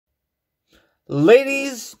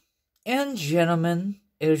Ladies and gentlemen,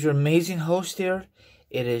 it is your amazing host here.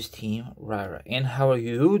 It is Team Rara. And how are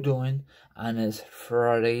you doing on this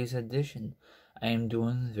Friday's edition? I am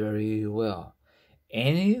doing very well.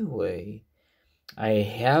 Anyway, I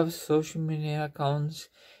have social media accounts,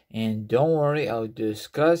 and don't worry, I'll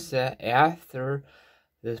discuss that after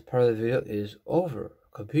this part of the video is over.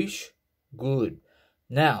 Capiche? Good.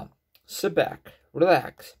 Now, sit back,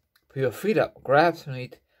 relax, put your feet up, grab some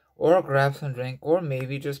meat, or grab some drink, or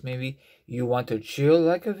maybe, just maybe, you want to chill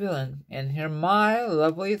like a villain and hear my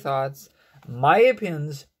lovely thoughts, my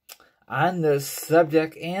opinions on this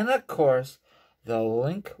subject, and of course, the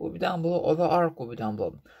link will be down below, or the article will be down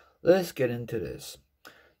below. Let's get into this.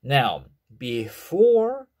 Now,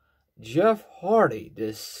 before Jeff Hardy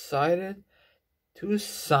decided to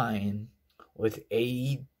sign with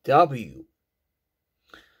AEW,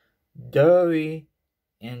 WWE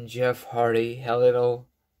and Jeff Hardy had a little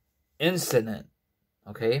incident,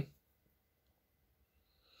 okay?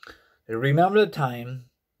 Remember the time,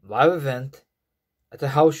 live event, at the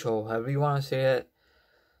house show, however you want to say it.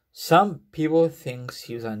 Some people think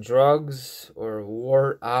he was on drugs or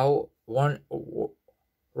wore out,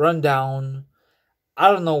 run down.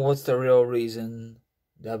 I don't know what's the real reason.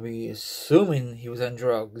 W assuming he was on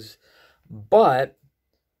drugs, but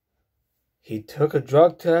he took a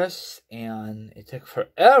drug test and it took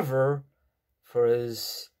forever for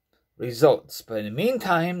his results. But in the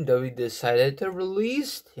meantime, W decided to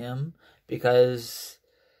release him because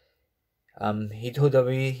he told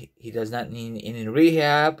W he does not need any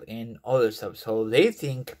rehab and other stuff. So they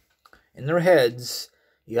think in their heads,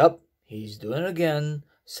 yep, he's doing it again,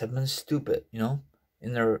 something stupid,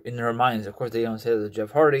 in their minds. Of course, they don't say to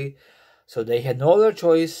Jeff Hardy, so they had no other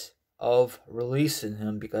choice of releasing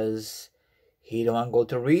him because he don't want to go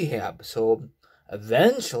to rehab. So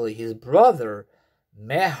eventually, his brother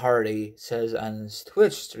Matt Hardy says on his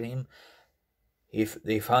Twitch stream,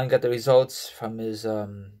 they finally got the results from his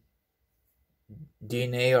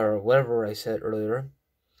DNA or whatever I said earlier,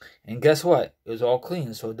 and guess what? It was all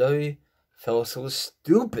clean. So W felt so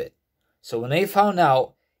stupid. So when they found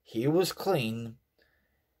out he was clean,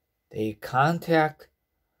 they contact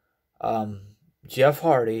Jeff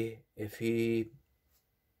Hardy if he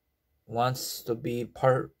wants to be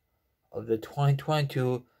part of the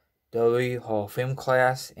 2022 WWE Hall of Fame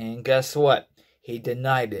class, and guess what? He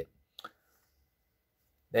denied it.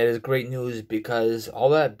 That is great news because all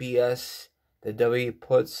that BS that WWE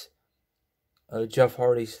puts Jeff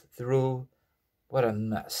Hardy through, what a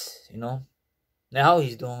mess, Now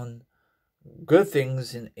he's doing good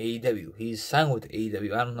things in AEW. He's signed with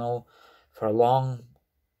AEW. I don't know, for a long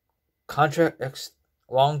contract,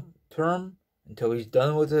 long term, until he's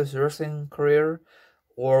done with his wrestling career,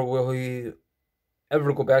 or will he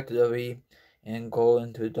ever go back to WWE and go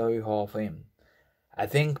into the WWE Hall of Fame? I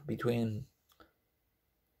think between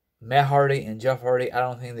Matt Hardy and Jeff Hardy, I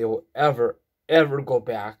don't think they will ever go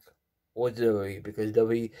back with WWE because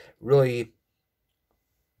WWE really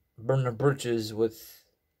burned the bridges with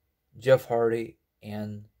Jeff Hardy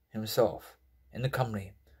and himself and the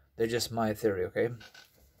company. They're just my theory, okay?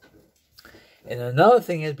 And another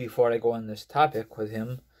thing is, before I go on this topic with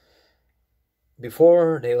him,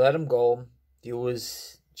 before they let him go, he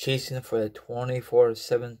was chasing for the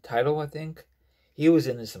 24/7 title, I think. He was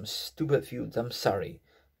in some stupid feuds. I'm sorry.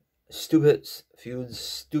 Stupid feuds,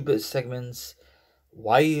 stupid segments.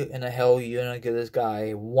 Why in the hell are you going to give this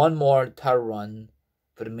guy one more title run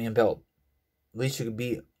for the main belt? At least you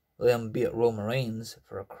could let him beat Roman Reigns,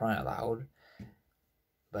 for crying out loud.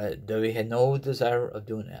 But WWE had no desire of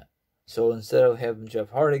doing that. So instead of having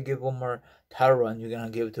Jeff Hardy give one more title run, you're going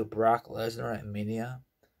to give it to Brock Lesnar at Mania?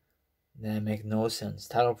 That makes no sense.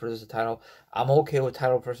 Title versus title. I'm okay with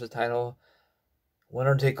title versus title.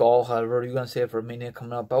 Winner take all, however you're going to say it for Mania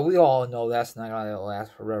coming up. But we all know that's not going to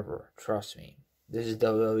last forever. Trust me. This is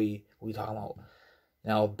WWE we talking about.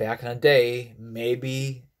 Now, back in the day,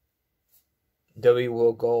 maybe WWE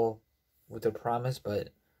will go with their promise, but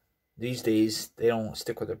these days, they don't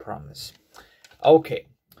stick with their promise. Okay,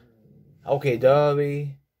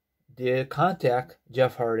 WWE did contact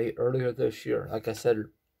Jeff Hardy earlier this year, like I said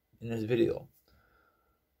in this video,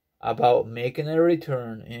 about making a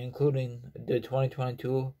return, including the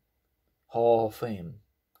 2022 Hall of Fame.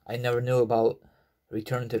 I never knew about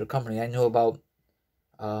returning to the company. I knew about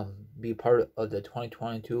be part of the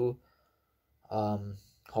 2022 Hall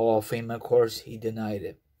of Fame. Of course, he denied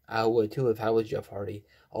it. I would too if I was Jeff Hardy.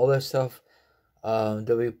 All that stuff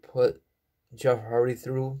that we put Jeff Hardy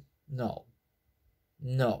through, no,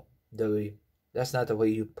 that's not the way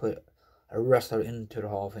you put a wrestler into the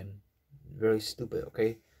Hall of Fame. Very stupid,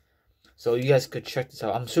 okay? So you guys could check this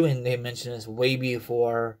out. I'm assuming they mentioned this way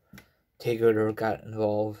before Taker got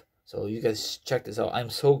involved. So you guys check this out.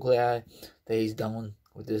 I'm so glad that he's done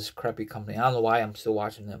with this crappy company. I don't know why I'm still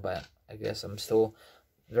watching it, but I guess I'm still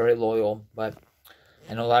very loyal. But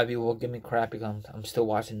I know a lot of you will give me crap because I'm still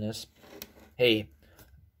watching this. Hey,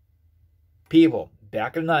 people,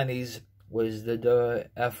 back in the 90s, was the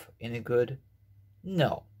WWF any good?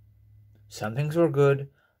 No. Some things were good,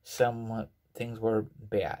 some things were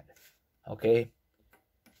bad. Okay?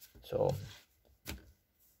 So,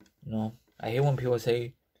 I hate when people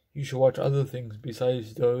say, you should watch other things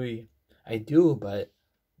besides WWE. I do, but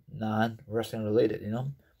non-wrestling related,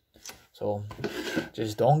 So,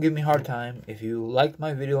 just don't give me a hard time. If you liked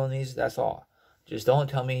my video on these, that's all. Just don't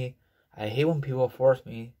tell me. I hate when people force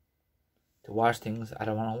me to watch things I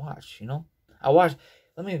don't want to watch,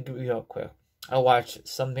 let me give you a quick. I watch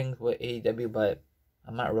some things with AEW, but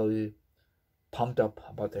I'm not really pumped up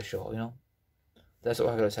about the show, That's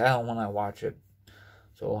what I gotta say. I don't want to watch it.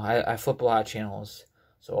 So I flip a lot of channels.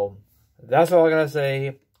 So that's all I gotta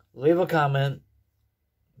say. Leave a comment,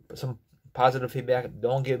 some positive feedback.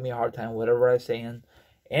 Don't give me a hard time, whatever I'm saying.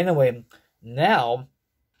 Anyway, now,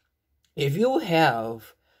 if you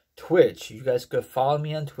have Twitch, you guys could follow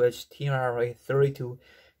me on Twitch, TMRA32.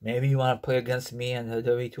 Maybe you want to play against me in the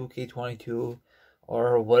W2K22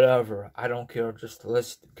 or whatever. I don't care. Just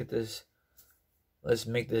let's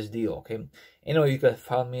make this deal, okay? Anyway, you can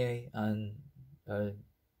follow me on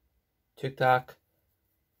TikTok,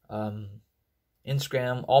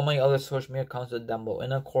 Instagram, all my other social media accounts are down below.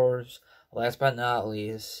 And of course, last but not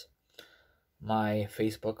least, my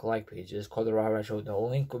Facebook like page is called The Raw Show. The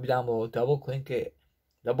link will be down below. Double click it,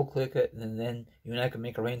 and then you and I can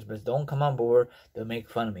make arrangements. Don't come on board. They'll make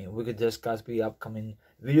fun of me. We could discuss the upcoming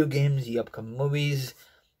video games, the upcoming movies,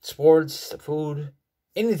 sports, food,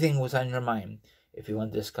 anything was on your mind. If you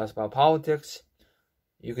want to discuss about politics,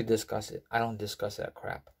 you could discuss it. I don't discuss that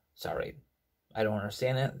crap. Sorry. I don't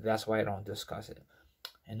understand it. That's why I don't discuss it.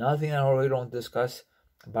 Another thing I really don't discuss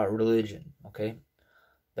about religion, okay?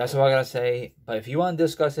 That's all I gotta say. But if you want to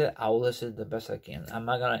discuss it, I'll listen the best I can.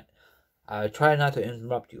 I try not to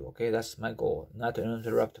interrupt you, okay? That's my goal. Not to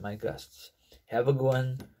interrupt my guests. Have a good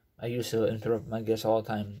one. I used to interrupt my guests all the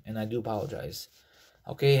time, and I do apologize.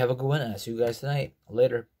 Okay, have a good one, and I'll see you guys tonight.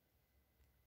 Later.